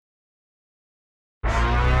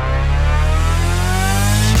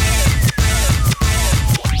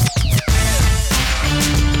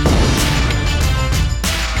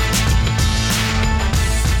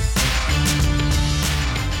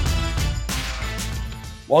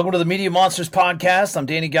Welcome to the Media Monsters podcast. I'm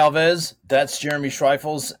Danny Galvez. That's Jeremy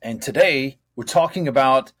Schreifels. And today we're talking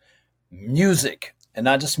about music. And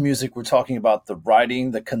not just music, we're talking about the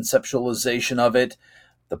writing, the conceptualization of it,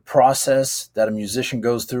 the process that a musician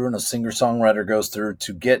goes through and a singer-songwriter goes through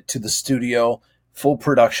to get to the studio, full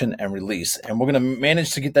production, and release. And we're going to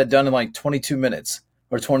manage to get that done in like 22 minutes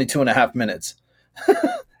or 22 and a half minutes.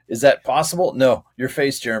 Is that possible? No. Your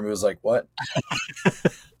face, Jeremy, was like, what?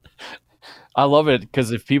 I love it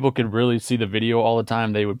because if people could really see the video all the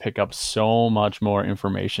time, they would pick up so much more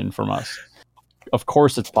information from us. Of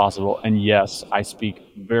course it's possible. And yes, I speak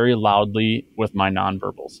very loudly with my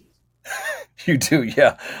nonverbals. You do,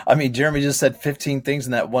 yeah. I mean, Jeremy just said 15 things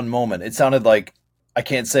in that one moment. It sounded like, I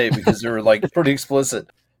can't say it because they were like pretty explicit.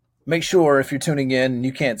 Make sure if you're tuning in and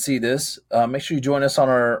you can't see this, make sure you join us on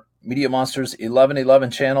our Media Monsters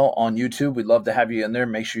 1111 channel on YouTube. We'd love to have you in there.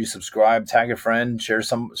 Make sure you subscribe, tag a friend, share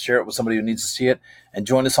it with somebody who needs to see it, and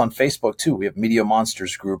join us on Facebook too. We have Media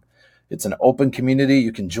Monsters group. It's an open community.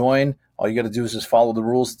 You can join. All you got to do is just follow the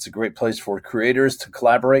rules. It's a great place for creators to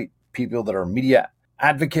collaborate, people that are media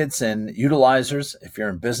advocates and utilizers. If you're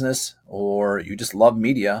in business or you just love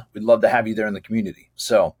media, we'd love to have you there in the community.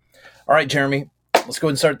 So, all right, Jeremy, let's go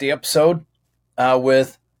ahead and start the episode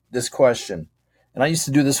with this question. And I used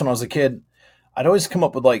to do this when I was a kid. I'd always come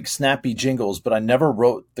up with like snappy jingles, but I never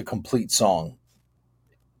wrote the complete song.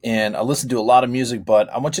 And I listened to a lot of music, but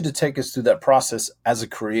I want you to take us through that process as a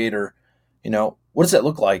creator. You know, what does that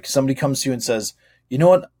look like? Somebody comes to you and says, you know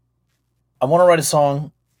what? I want to write a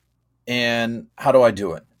song, and how do I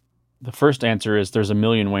do it? The first answer is there's a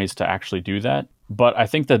million ways to actually do that. But I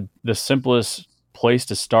think that the simplest place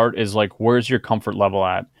to start is like, where's your comfort level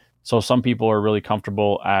at? So some people are really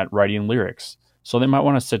comfortable at writing lyrics. So they might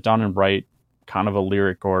want to sit down and write kind of a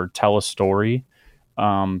lyric or tell a story.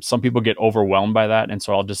 Some people get overwhelmed by that. And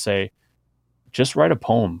so I'll just say, just write a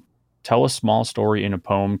poem. Tell a small story in a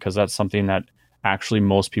poem, because that's something that actually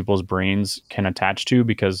most people's brains can attach to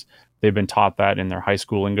because they've been taught that in their high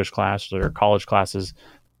school English class or their college classes.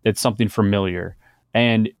 It's something familiar.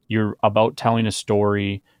 And you're about telling a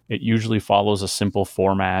story. It usually follows a simple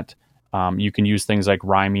format. You can use things like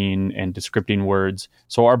rhyming and descripting words.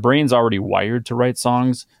 So our brain's already wired to write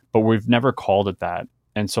songs, but we've never called it that.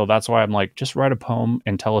 And so that's why I'm like, just write a poem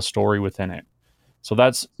and tell a story within it. So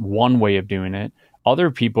that's one way of doing it.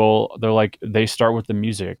 Other people, they start with the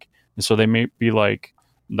music. And so they may be like,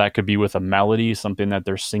 that could be with a melody, something that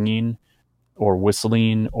they're singing or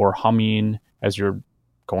whistling or humming as you're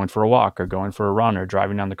going for a walk or going for a run or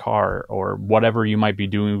driving down the car or whatever you might be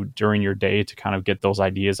doing during your day to kind of get those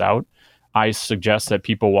ideas out. I suggest that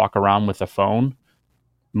people walk around with a phone.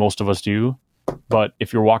 Most of us do. But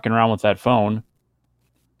if you're walking around with that phone,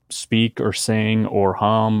 speak or sing or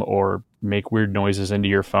hum or make weird noises into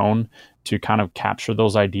your phone to kind of capture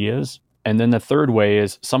those ideas. And then the third way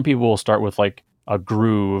is some people will start with like a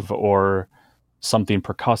groove or something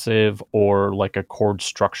percussive or like a chord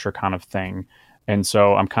structure kind of thing. And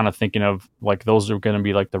so I'm kind of thinking of like, those are going to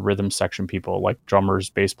be like the rhythm section people, like drummers,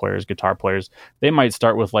 bass players, guitar players. They might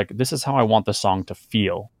start with like, this is how I want the song to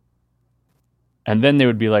feel. And then they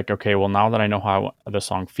would be like, okay, well, now that I know how the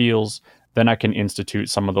song feels, then I can institute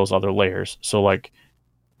some of those other layers. So like,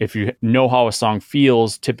 if you know how a song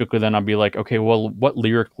feels, typically then I'll be like, okay, well, what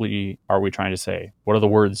lyrically are we trying to say? What are the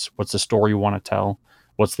words? What's the story you want to tell?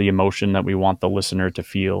 What's the emotion that we want the listener to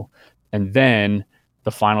feel? And then the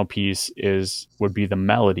final piece would be the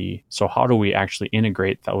melody. So how do we actually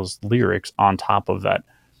integrate those lyrics on top of that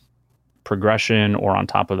progression or on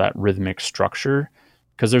top of that rhythmic structure?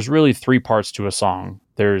 Because there's really three parts to a song.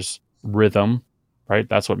 There's rhythm, right?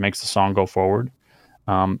 That's what makes the song go forward.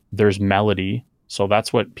 There's melody. So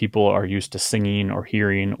that's what people are used to singing or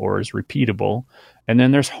hearing or is repeatable. And then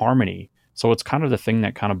there's harmony. So it's kind of the thing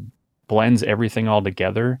that kind of blends everything all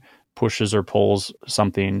together, pushes or pulls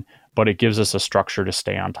something, but it gives us a structure to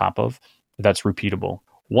stay on top of that's repeatable.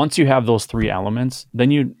 Once you have those three elements,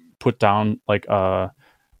 then you put down like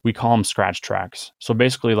we call them scratch tracks. So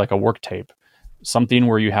basically like a work tape, something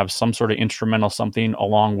where you have some sort of instrumental something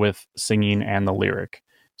along with singing and the lyric.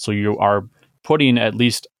 So you are putting at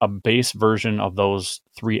least a base version of those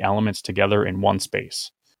three elements together in one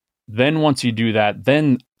space. Then once you do that,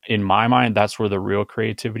 then in my mind, that's where the real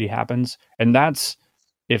creativity happens. And that's,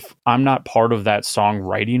 if I'm not part of that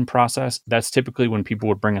songwriting process, that's typically when people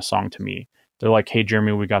would bring a song to me. They're like, hey,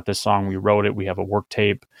 Jeremy, we got this song. We wrote it. We have a work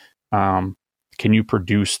tape. Can you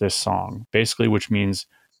produce this song? Basically, which means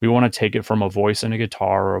we want to take it from a voice and a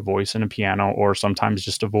guitar or a voice and a piano or sometimes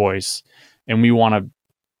just a voice. And we want to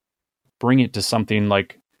bring it to something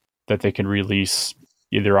like that they can release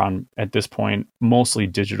either on, at this point, mostly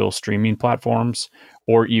digital streaming platforms,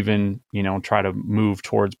 or even, try to move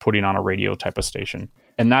towards putting on a radio type of station.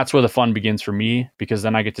 And that's where the fun begins for me, because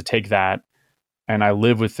then I get to take that and I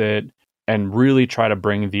live with it and really try to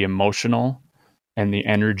bring the emotional and the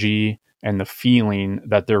energy and the feeling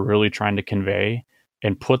that they're really trying to convey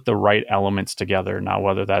and put the right elements together. Now,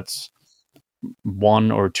 whether that's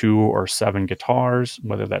 1 or 2 or 7 guitars,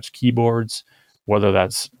 whether that's keyboards, whether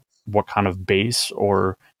that's what kind of bass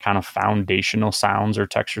or kind of foundational sounds or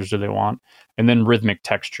textures do they want, and then rhythmic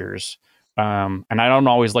textures. And I don't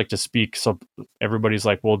always like to speak, so everybody's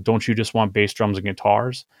like, well, don't you just want bass drums and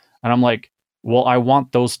guitars? And I'm like, well, I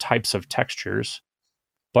want those types of textures,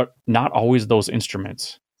 but not always those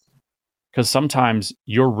instruments. Because sometimes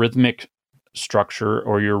your rhythmic structure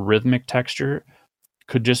or your rhythmic texture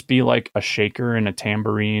could just be like a shaker and a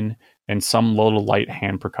tambourine and some little light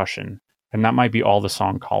hand percussion. And that might be all the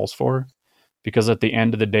song calls for. Because at the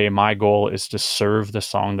end of the day, my goal is to serve the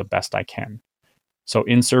song the best I can. So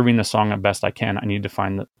in serving the song the best I can, I need to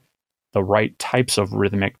find the right types of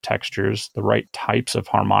rhythmic textures, the right types of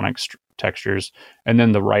harmonic textures, and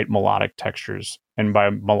then the right melodic textures. And by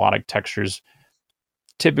melodic textures,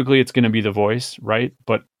 typically it's going to be the voice, right?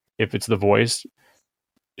 But if it's the voice,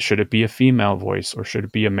 should it be a female voice or should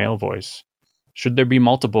it be a male voice? Should there be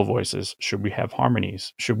multiple voices? Should we have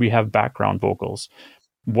harmonies? Should we have background vocals?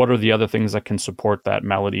 What are the other things that can support that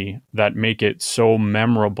melody that make it so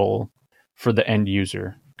memorable for the end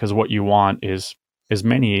user? Because what you want is as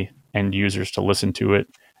many end users to listen to it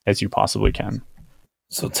as you possibly can.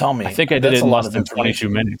 So tell me, I think I did it in less than 22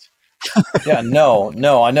 minutes. Yeah, no,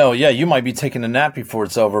 I know. Yeah, you might be taking a nap before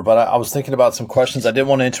it's over, but I was thinking about some questions. I didn't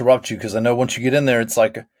want to interrupt you because I know once you get in there, it's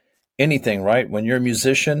like anything, right? When you're a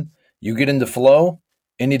musician, you get into flow,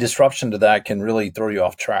 any disruption to that can really throw you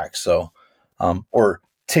off track. So, or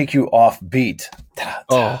take you off beat.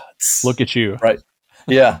 Oh, look at you. Right.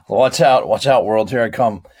 Yeah. Watch out, world. Here I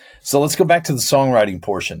come. So let's go back to the songwriting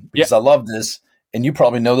portion because I love this. And you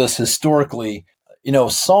probably know this historically,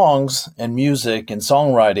 songs and music and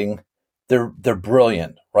songwriting, they're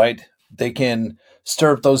brilliant, right? They can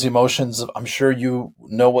stir up those emotions. I'm sure you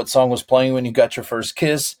know what song was playing when you got your first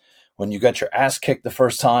kiss, when you got your ass kicked the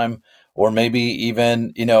first time, or maybe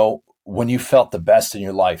even, when you felt the best in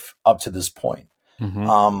your life up to this point.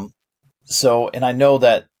 Mm-hmm. And I know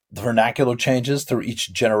that the vernacular changes through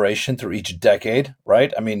each generation, through each decade,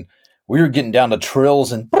 right? I mean, we were getting down to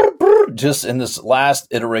trills and just in this last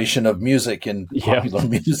iteration of music and popular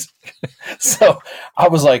music. So I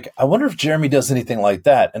was like, I wonder if Jeremy does anything like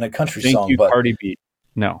that in a country song. But Cardi B.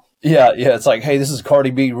 No. Yeah. It's like, hey, this is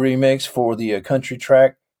Cardi B remix for the country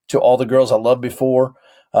track To All the Girls I Loved Before,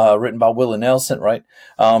 written by Willie Nelson, right?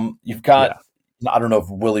 You've got, I don't know if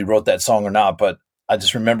Willie wrote that song or not, but I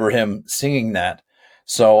just remember him singing that.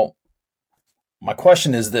 So my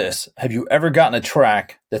question is this: have you ever gotten a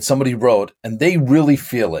track that somebody wrote and they really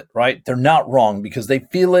feel it, right? They're not wrong because they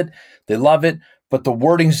feel it, they love it, but the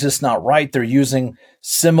wording's just not right. They're using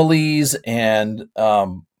similes and,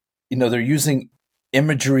 they're using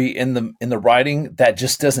imagery in the writing that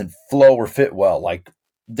just doesn't flow or fit well. Like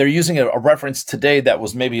they're using a reference today that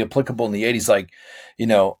was maybe applicable in the 80s, like,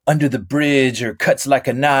 under the bridge or cuts like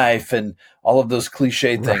a knife and all of those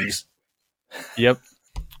cliche things. Yep.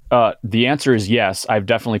 The answer is yes. I've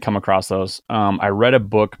definitely come across those. I read a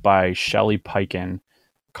book by Shelley Peiken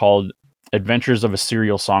called Adventures of a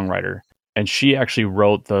Serial Songwriter. And she actually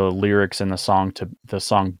wrote the lyrics in the song to the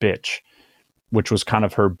song Bitch, which was kind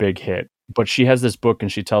of her big hit. But she has this book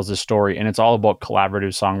and she tells this story, and it's all about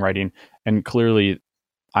collaborative songwriting. And clearly,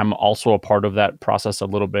 I'm also a part of that process a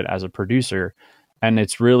little bit as a producer. And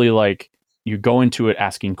it's really like you go into it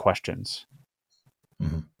asking questions.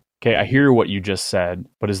 Mm-hmm. Okay, I hear what you just said,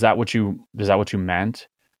 but is that what you meant?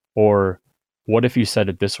 Or what if you said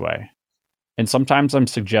it this way? And sometimes I'm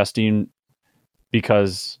suggesting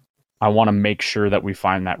because I want to make sure that we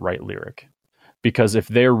find that right lyric. Because if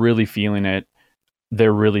they're really feeling it,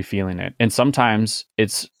 they're really feeling it. And sometimes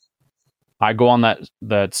I go on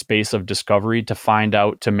that space of discovery to find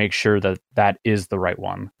out, to make sure that that is the right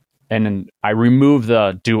one. And then I remove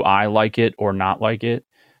the do I like it or not like it.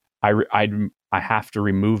 I have to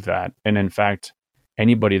remove that. And in fact,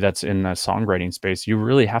 anybody that's in the songwriting space, you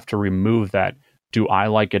really have to remove that do I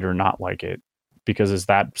like it or not like it? Because is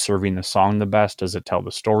that serving the song the best? Does it tell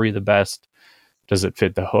the story the best? Does it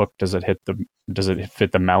fit the hook? Does it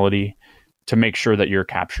fit the melody? To make sure that you're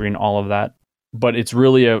capturing all of that. But it's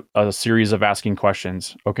really a series of asking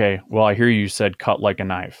questions. Okay, well, I hear you said cut like a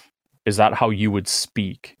knife. Is that how you would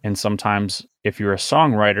speak? And sometimes if you're a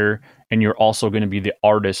songwriter and you're also going to be the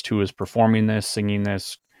artist who is performing this, singing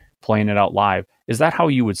this, playing it out live, Is that how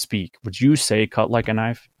you would speak? Would you say cut like a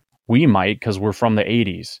knife? We might, because we're from the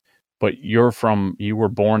 80s, but you were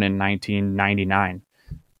born in 1999.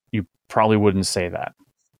 You probably wouldn't say that.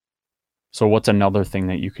 So what's another thing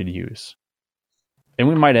that you could use? And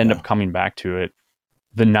we might end Yeah. up coming back to it.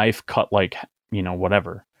 The knife cut like,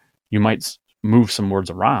 whatever. You might move some words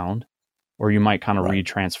around, or you might kind of Right.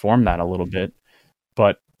 retransform that a little bit,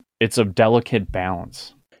 but it's a delicate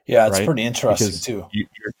balance, Yeah, it's right? pretty interesting Because too.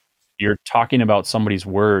 you're talking about somebody's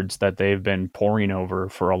words that they've been poring over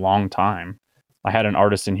for a long time. I had an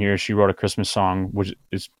artist in here, she wrote a Christmas song, which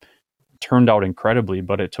is turned out incredibly,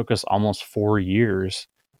 but it took us almost 4 years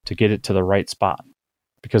to get it to the right spot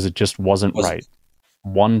because it just wasn't Was right.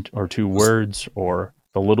 One or two was words or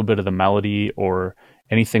a little bit of the melody or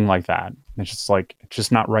anything like that. It's just like, it's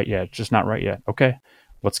just not right yet. It's just not right yet. Okay.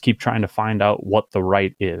 Let's keep trying to find out what the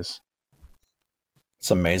right is. It's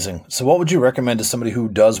amazing. So what would you recommend to somebody who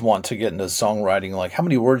does want to get into songwriting? Like how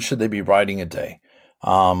many words should they be writing a day?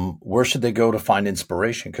 Where should they go to find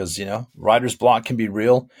inspiration? Because, writer's block can be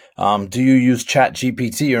real. Do you use Chat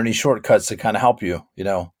GPT or any shortcuts to kind of help you,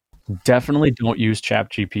 Definitely don't use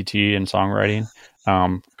Chat GPT in songwriting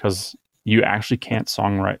because you actually can't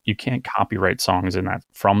songwrite. You can't copyright songs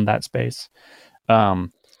from that space.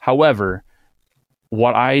 However,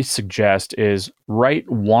 what I suggest is write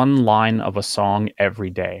one line of a song every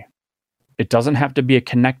day. It doesn't have to be a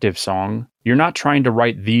connective song. You're not trying to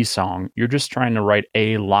write the song. You're just trying to write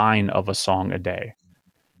a line of a song a day.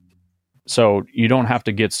 So you don't have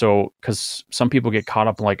to get because some people get caught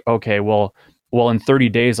up in like, okay, well, in 30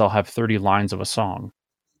 days, I'll have 30 lines of a song.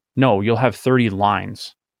 No, you'll have 30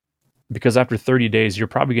 lines because after 30 days, you're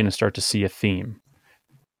probably going to start to see a theme.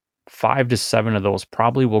 5 to 7 of those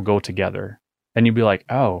probably will go together. And you'll be like,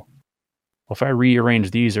 oh, well, if I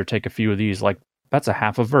rearrange these or take a few of these, like that's a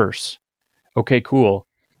half a verse. Okay, cool.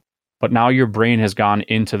 But now your brain has gone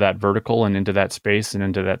into that vertical and into that space and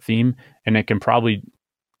into that theme, and it can probably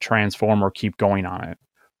transform or keep going on it.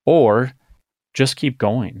 Or just keep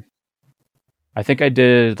going. I think I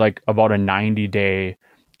did like about a 90-day,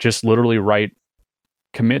 just literally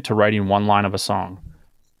commit to writing one line of a song.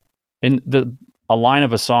 And a line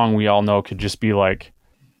of a song we all know could just be like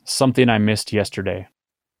something I missed yesterday.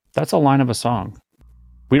 That's a line of a song.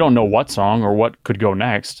 We don't know what song or what could go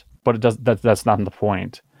next, but that's not the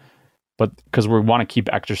point. But because we want to keep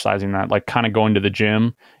exercising that, like kind of going to the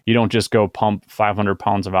gym, you don't just go pump 500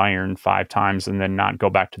 pounds of iron 5 times and then not go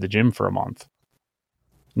back to the gym for a month.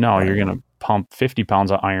 No, Right. you're going to pump 50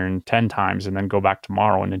 pounds of iron 10 times and then go back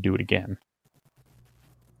tomorrow and then do it again.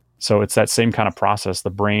 So it's that same kind of process.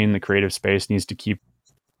 The brain, the creative space needs to keep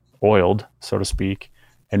oiled, so to speak,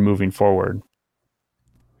 and moving forward.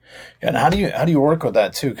 And how do you work with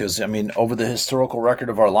that too? Because I mean, over the historical record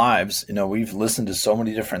of our lives, we've listened to so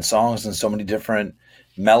many different songs and so many different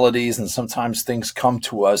melodies, and sometimes things come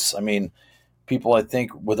to us. I mean, people, I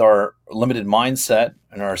think, with our limited mindset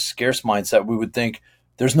and our scarce mindset, we would think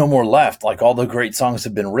there's no more left. Like all the great songs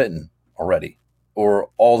have been written already, or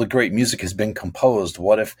all the great music has been composed.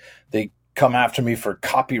 What if they come after me for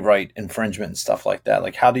copyright infringement and stuff like that?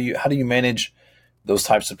 Like, how do you manage those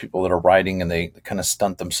types of people that are writing and they kind of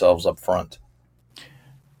stunt themselves up front?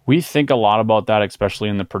 We think a lot about that, especially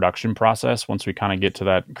in the production process, once we kind of get to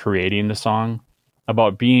that creating the song,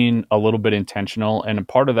 about being a little bit intentional. And a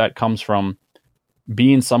part of that comes from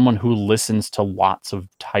being someone who listens to lots of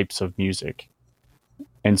types of music.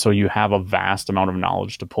 And so you have a vast amount of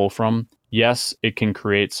knowledge to pull from. Yes, it can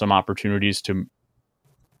create some opportunities to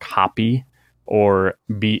copy or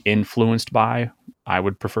be influenced by. I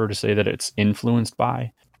would prefer to say that it's influenced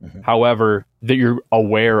by. Mm-hmm. However, that you're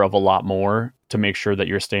aware of a lot more to make sure that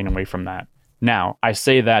you're staying away from that. Now, I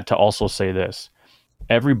say that to also say this.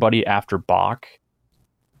 Everybody after Bach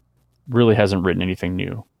really hasn't written anything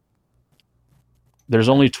new. There's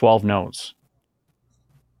only 12 notes.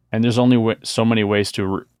 And there's only so many ways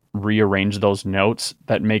to rearrange those notes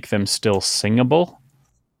that make them still singable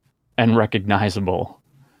and recognizable.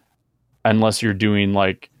 Unless you're doing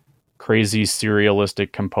like crazy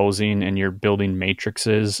serialistic composing and you're building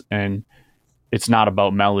matrices, and it's not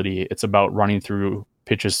about melody, it's about running through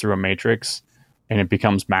pitches through a matrix, and it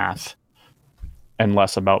becomes math and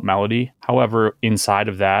less about melody. However, inside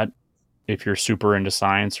of that, if you're super into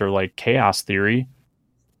science or like chaos theory,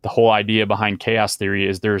 the whole idea behind chaos theory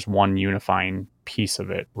is there's one unifying piece of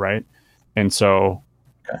it, right? And so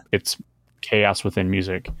it's chaos within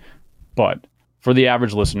music. But for the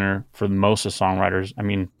average listener, for most of songwriters, I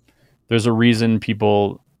mean, there's a reason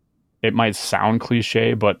people, it might sound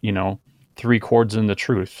cliche, but 3 chords in the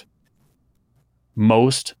truth.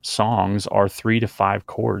 Most songs are 3 to 5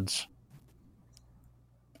 chords.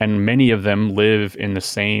 And many of them live in the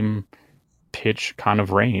same pitch kind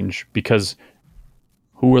of range, because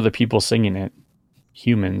who are the people singing it?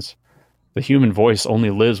 Humans. The human voice only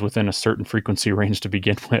lives within a certain frequency range to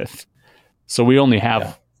begin with. So we only have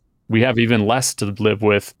Yeah. we have even less to live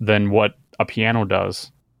with than what a piano does.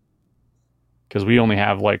 Because we only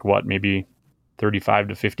have like what, maybe 35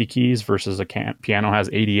 to 50 keys versus a piano has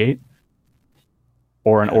 88,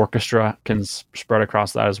 or an orchestra can spread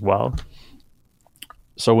across that as well.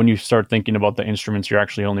 So when you start thinking about the instruments you're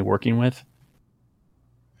actually only working with,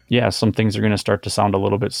 yeah, some things are going to start to sound a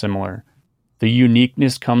little bit similar. The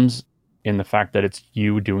uniqueness comes in the fact that it's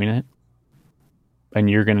you doing it, and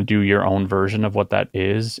you're going to do your own version of what that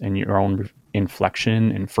is, and your own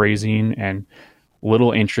inflection and phrasing and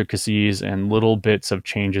little intricacies and little bits of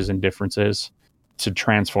changes and differences to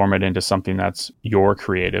transform it into something that's your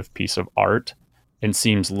creative piece of art and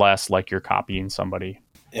seems less like you're copying somebody.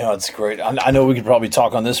 Yeah, it's great. I know we could probably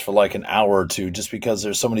talk on this for like an hour or two, just because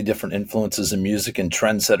there's so many different influences in music and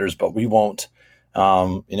trendsetters, but we won't.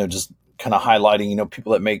 Just kind of highlighting,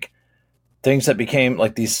 people that make things that became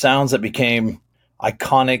like these sounds that became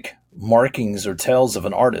iconic markings or tales of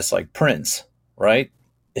an artist, like Prince, right?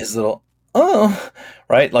 His little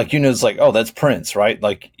right, like it's like, oh, that's Prince, right?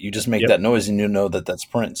 Like you just make that noise and you know that that's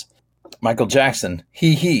Prince. Michael Jackson,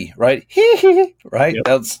 he, right? He, right?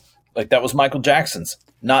 Yep. That was Michael Jackson's.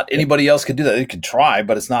 Not anybody else could do that. They could try,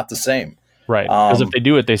 but it's not the same. Right. Because if they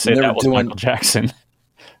do it, they say that was Michael Jackson.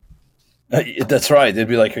 That's right. They'd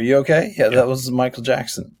be like, "Are you okay?" Yeah, that was Michael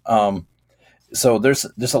Jackson. So there's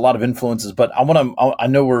a lot of influences, but I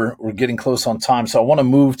know we're getting close on time, so I want to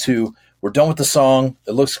move to, we're done with the song.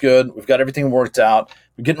 It looks good. We've got everything worked out.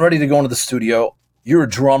 We're getting ready to go into the studio. You're a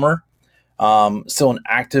drummer, still an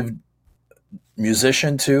active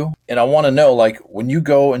musician too. And I want to know, like, when you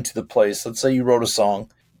go into the place, let's say you wrote a song,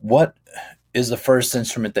 what is the first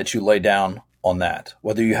instrument that you lay down on that?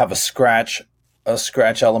 Whether you have a scratch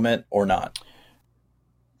element or not.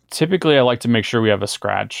 Typically, I like to make sure we have a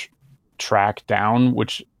scratch track down,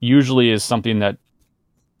 which usually is something that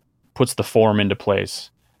puts the form into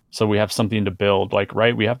place. So we have something to build, like,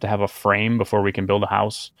 right? We have to have a frame before we can build a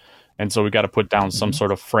house. And so we got to put down some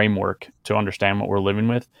sort of framework to understand what we're living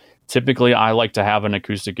with. Typically, I like to have an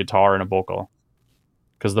acoustic guitar and a vocal,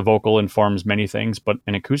 because the vocal informs many things, but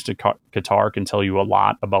an acoustic guitar can tell you a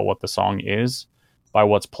lot about what the song is by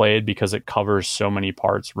what's played, because it covers so many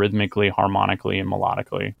parts rhythmically, harmonically, and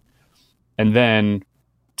melodically. And then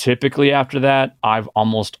typically after that, I've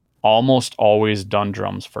almost always done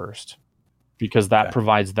drums first, because that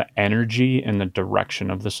provides the energy and the direction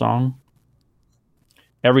of the song.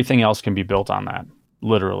 Everything else can be built on that,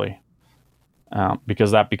 literally,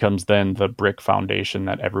 because that becomes then the brick foundation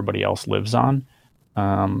that everybody else lives on.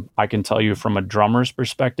 I can tell you from a drummer's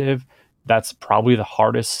perspective, that's probably the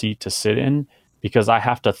hardest seat to sit in, because I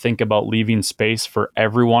have to think about leaving space for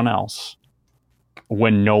everyone else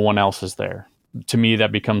when no one else is there. To me,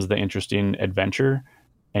 that becomes the interesting adventure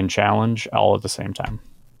and challenge all at the same time.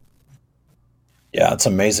 Yeah, it's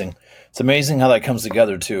amazing. It's amazing how that comes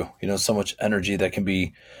together too. So much energy that can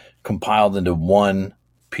be compiled into one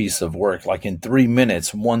piece of work. Like in 3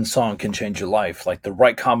 minutes, one song can change your life. Like the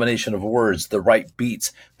right combination of words, the right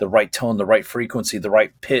beats, the right tone, the right frequency, the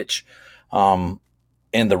right pitch, and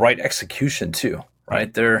the right execution too.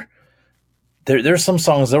 Right? There's some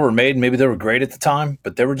songs that were made, maybe they were great at the time,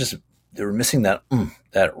 but they were missing that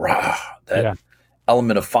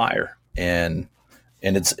element of fire. And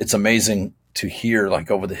it's amazing to hear,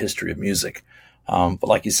 like, over the history of music. But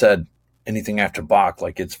like you said, anything after Bach,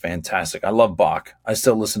 like, it's fantastic. I love Bach. I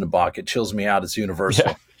still listen to Bach. It chills me out. It's universal.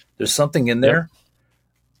 Yeah. There's something in there. Yep.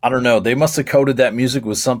 I don't know. They must have coded that music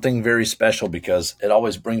with something very special, because it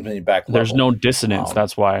always brings me back. There's no dissonance.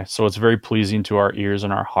 That's why. So it's very pleasing to our ears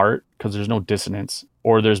and our heart, because there's no dissonance,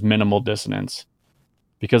 or there's minimal dissonance.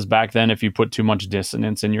 Because back then, if you put too much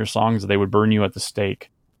dissonance in your songs, they would burn you at the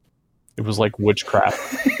stake. It was like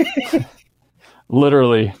witchcraft.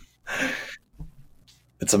 Literally.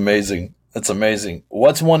 It's amazing. It's amazing.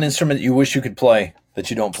 What's one instrument you wish you could play that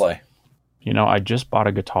you don't play? I just bought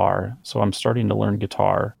a guitar, so I'm starting to learn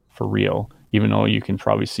guitar for real, even though you can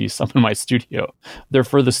probably see some in my studio. They're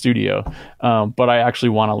for the studio, but I actually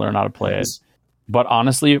want to learn how to play it. But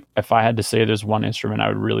honestly, if I had to say there's one instrument I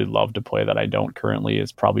would really love to play that I don't currently,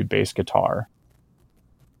 it's probably bass guitar.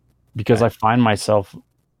 Because I find myself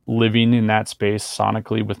living in that space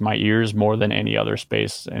sonically with my ears more than any other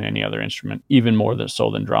space and any other instrument, even more so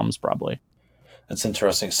than drums, probably. That's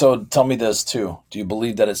interesting. So tell me this too. Do you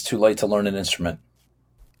believe that it's too late to learn an instrument?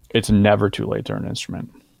 It's never too late to learn an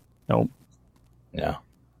instrument. Nope. Yeah.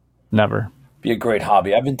 Never. Be a great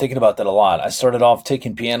hobby. I've been thinking about that a lot. I started off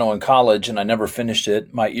taking piano in college and I never finished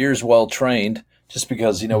it. My ear's well trained just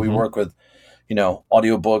because, we Hmm. work with,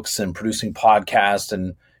 audiobooks and producing podcasts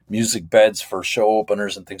and music beds for show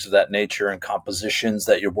openers and things of that nature and compositions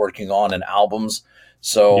that you're working on and albums. Yep.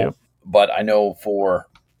 So, but I know for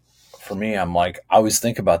me, I'm like, I always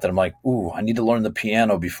think about that. I'm like, ooh, I need to learn the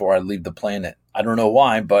piano before I leave the planet. I don't know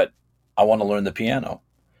why, but I want to learn the piano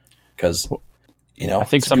because, I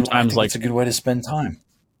think I sometimes think like it's a good way to spend time.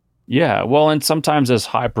 yeah, well, and sometimes as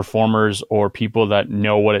high performers or people that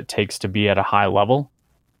know what it takes to be at a high level,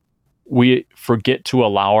 we forget to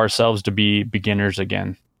allow ourselves to be beginners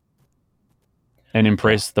again and Yeah.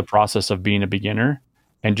 embrace the process of being a beginner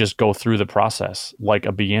and just go through the process like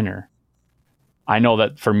a beginner. I know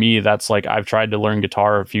that for me, that's like I've tried to learn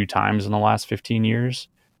guitar a few times in the last 15 years,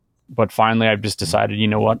 but finally I've just decided, you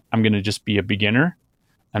know what? I'm going to just be a beginner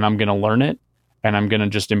and I'm going to learn it and I'm going to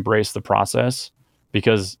just embrace the process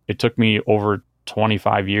because it took me over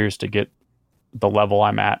 25 years to get the level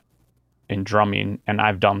I'm at in drumming. And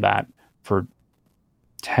I've done that for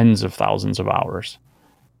tens of thousands of hours.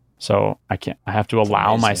 So I have to It's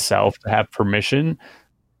allow amazing. myself to have permission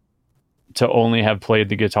to only have played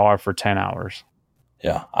the guitar for 10 hours.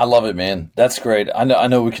 Yeah, I love it, man. That's great. I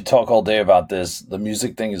know we could talk all day about this. The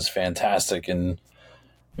music thing is fantastic and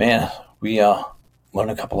man, we learn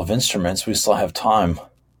a couple of instruments. We still have time.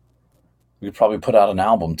 We could probably put out an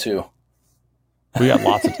album too. We got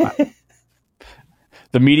lots of time.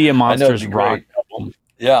 The Media I know it'd Monsters be rock great. album.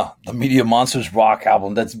 Yeah, the Media Monsters rock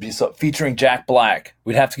album. That's be so, featuring Jack Black.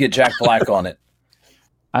 We'd have to get Jack Black on it.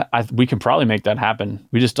 We can probably make that happen.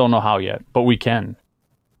 We just don't know how yet, but we can.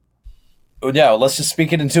 Yeah, let's just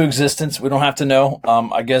speak it into existence. We don't have to know.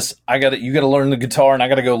 I guess you got to learn the guitar, and I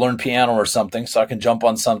got to go learn piano or something, so I can jump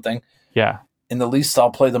on something. Yeah, In the least,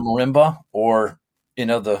 I'll play the marimba or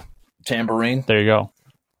the tambourine. there you go.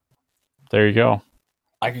 There you go.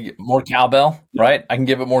 I can get more cowbell, right? I can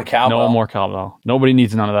give it more No cowbell. more cowbell. Nobody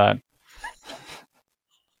needs none of that.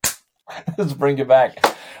 Let's bring it back.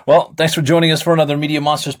 Well, thanks for joining us for another Media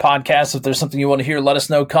Monsters podcast. If there's something you want to hear, let us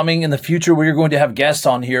know. Coming in the future, we're going to have guests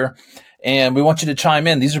on here, and we want you to chime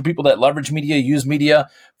in. These are people that leverage media, use media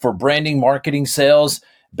for branding, marketing, sales,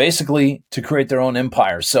 basically to create their own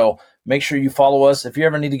empire. So make sure you follow us. If you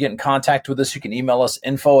ever need to get in contact with us, you can email us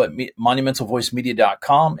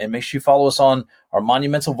info@monumentalvoicemedia.com, and make sure you follow us on our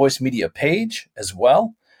Monumental Voice Media page as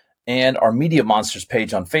well, and our Media Monsters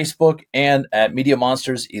page on Facebook, and at Media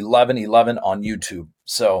Monsters 1111 on YouTube.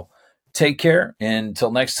 So take care. And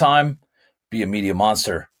until next time, be a media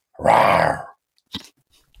monster. Rawr.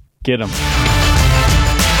 Get them.